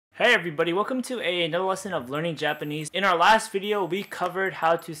Hey everybody, welcome to another lesson of learning Japanese. In our last video, we covered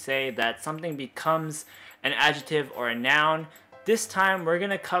how to say that something becomes an adjective or a noun. This time, we're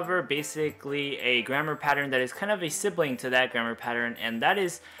going to cover basically a grammar pattern that is kind of a sibling to that grammar pattern, and that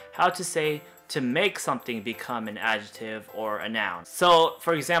is how to say to make something become an adjective or a noun. So,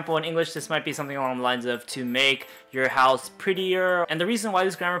 for example, in English, this might be something along the lines of to make your house prettier. And the reason why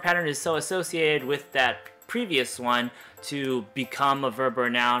this grammar pattern is so associated with that previous one, to become a verb or a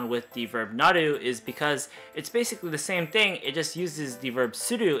noun with the verb naru, is because it's basically the same thing. It just uses the verb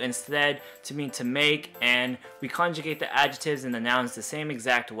suru instead to mean to make, and we conjugate the adjectives and the nouns the same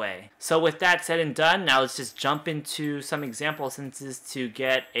exact way. So with that said and done, now let's just jump into some example sentences to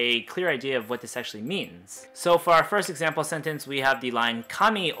get a clear idea of what this actually means. So for our first example sentence, we have the line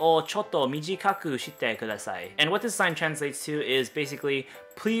Kami o chotto mijikaku shite kudasai. And what this line translates to is basically,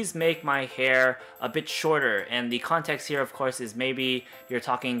 please make my hair a bit shorter. And the context here, of course, is maybe you're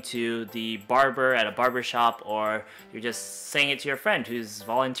talking to the barber at a barber shop, or you're just saying it to your friend who's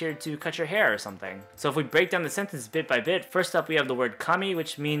volunteered to cut your hair or something. So if we break down the sentence bit by bit, first up we have the word kami,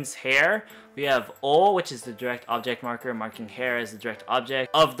 which means hair. We have o, which is the direct object marker marking hair as the direct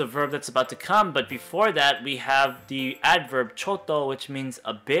object of the verb that's about to come. But before that, we have the adverb chotto, which means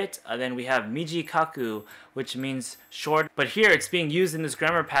a bit. Then we have mijikaku, which means short. But here it's being used in this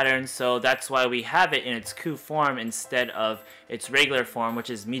grammar pattern, so that's why we have it in its ku form instead of its regular form, which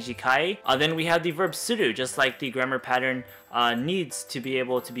is mijikai. Then we have the verb suru, just like the grammar pattern needs to be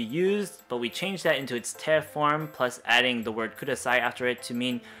able to be used, but we change that into its te form, plus adding the word kudasai after it to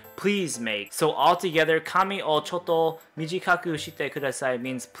mean please make. So altogether, kami o chotto mijikaku shite kudasai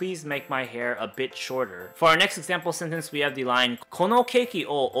means please make my hair a bit shorter. For our next example sentence, we have the lineこのケーキ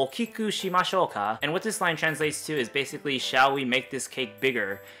を大きくしましょうか. And what this line translates to is basically, shall we make this cake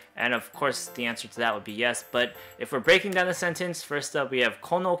bigger? And of course, the answer to that would be yes. But if we're breaking down the sentence, first up we have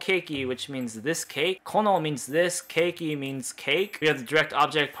kono keiki, which means this cake. Kono means this, keiki means cake. We have the direct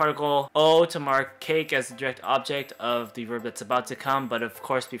object particle o to mark cake as the direct object of the verb that's about to come. But of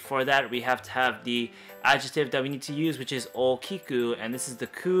course, before that, we have to have the adjective that we need to use, which is ookiku, and this is the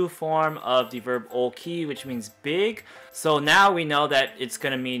ku form of the verb ooki, which means big. So now we know that it's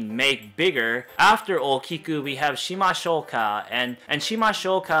gonna mean make bigger. After ookiku, we have shimashouka, and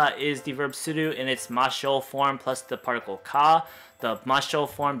shimashouka is the verb suru in its masho form plus the particle ka. The masho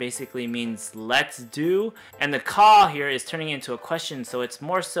form basically means let's do, and the ka here is turning into a question, so it's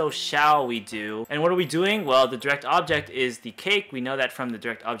more so shall we do. And what are we doing? Well, the direct object is the cake. We know that from the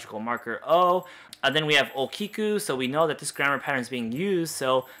direct object marker o. Then we have ookiku, so we know that this grammar pattern is being used,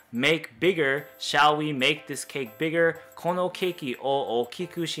 so make bigger. Shall we make this cake bigger? Kono keiki o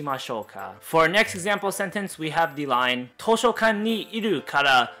ookiku shimashouka. For our next example sentence, we have the line Toshokan ni iru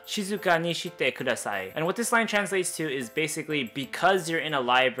kara shizuka ni shite kudasai. And what this line translates to is basically, because you're in a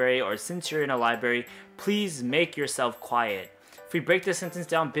library, or since you're in a library, please make yourself quiet. If we break this sentence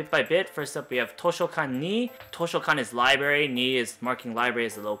down bit by bit, first up we have Toshokan ni. Toshokan is library, ni is marking library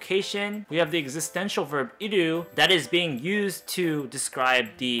as a location. We have the existential verb iru that is being used to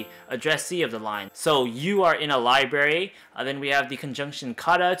describe the addressee of the line. So you are in a library. Then we have the conjunction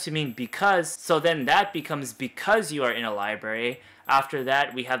kara to mean because. So then that becomes because you are in a library. After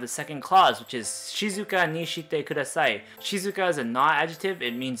that, we have the second clause, which is shizuka ni shite kudasai. Shizuka is a na-adjective.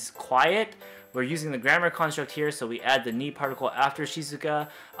 It means quiet. We're using the grammar construct here, so we add the ni particle after shizuka.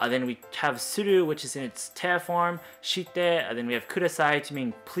 Then we have suru, which is in its te form, shite, then we have kudasai to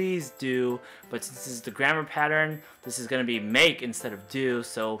mean please do. But since this is the grammar pattern, this is going to be make instead of do,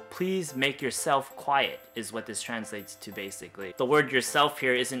 so please make yourself quiet is what this translates to basically. The word yourself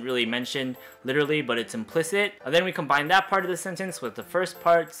here isn't really mentioned literally, but it's implicit. Then we combine that part of the sentence with the first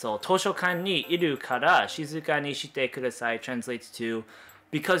part, so Toshokan ni iru kara shizuka ni shite kudasai translates to,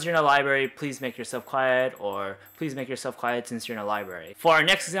 because you're in a library, please make yourself quiet, or please make yourself quiet since you're in a library. For our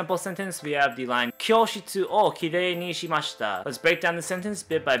next example sentence, we have the line Kyoshitsu o kirei ni shimashita. Let's break down the sentence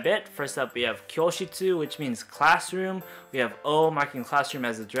bit by bit. First up, we have kyoshitsu, which means classroom. We have o marking classroom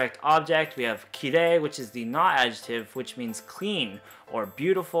as a direct object. We have kirei, which is the na-adjective, which means clean or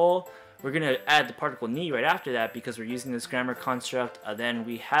beautiful. We're going to add the particle ni right after that because we're using this grammar construct. Then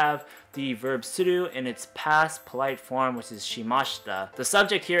we have the verb suru in its past polite form, which is shimashita. The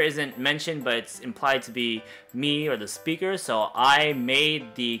subject here isn't mentioned, but it's implied to be me or the speaker. So I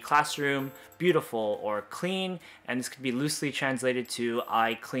made the classroom beautiful or clean, and this could be loosely translated to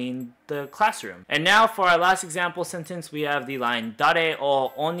I cleaned the classroom. And now for our last example sentence, we have the line dare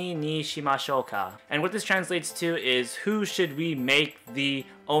o oni ni shimashouka. And what this translates to is, who should we make the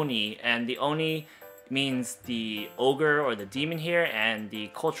oni? And the oni means the ogre or the demon here, and the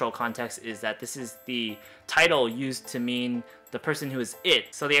cultural context is that this is the title used to mean the person who is it.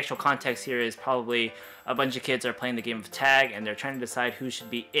 So the actual context here is probably a bunch of kids are playing the game of tag and they're trying to decide who should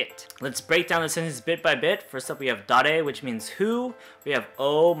be it. Let's break down the sentence bit by bit. First up, we have dare, which means who. We have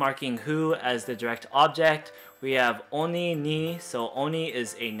o, marking who as the direct object. We have oni ni, so oni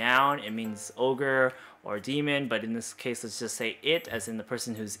is a noun. It means ogre or demon, but in this case, let's just say it, as in the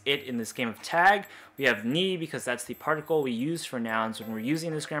person who's it in this game of tag. We have ni, because that's the particle we use for nouns when we're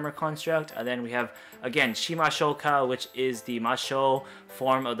using this grammar construct. And then we have, again, shimashouka, which is the masho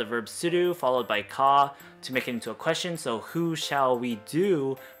form of the verb suru, followed by ka to make it into a question. So who shall we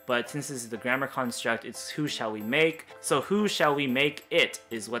do? But since this is the grammar construct, it's who shall we make. So who shall we make it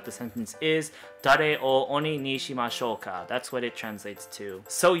is what the sentence is. Dare o oni ni shimashouka. That's what it translates to.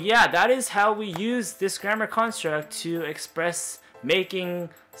 So yeah, that is how we use this grammar construct to express making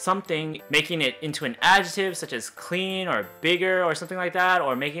something, making it into an adjective such as clean or bigger or something like that,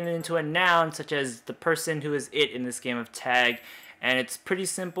 or making it into a noun such as the person who is it in this game of tag. And it's pretty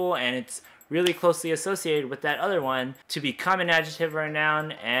simple, and it's really closely associated with that other one to become an adjective or a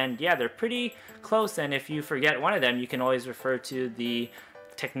noun. And yeah, they're pretty close, and if you forget one of them, you can always refer to the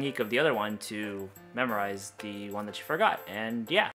technique of the other one to memorize the one that you forgot. And yeah.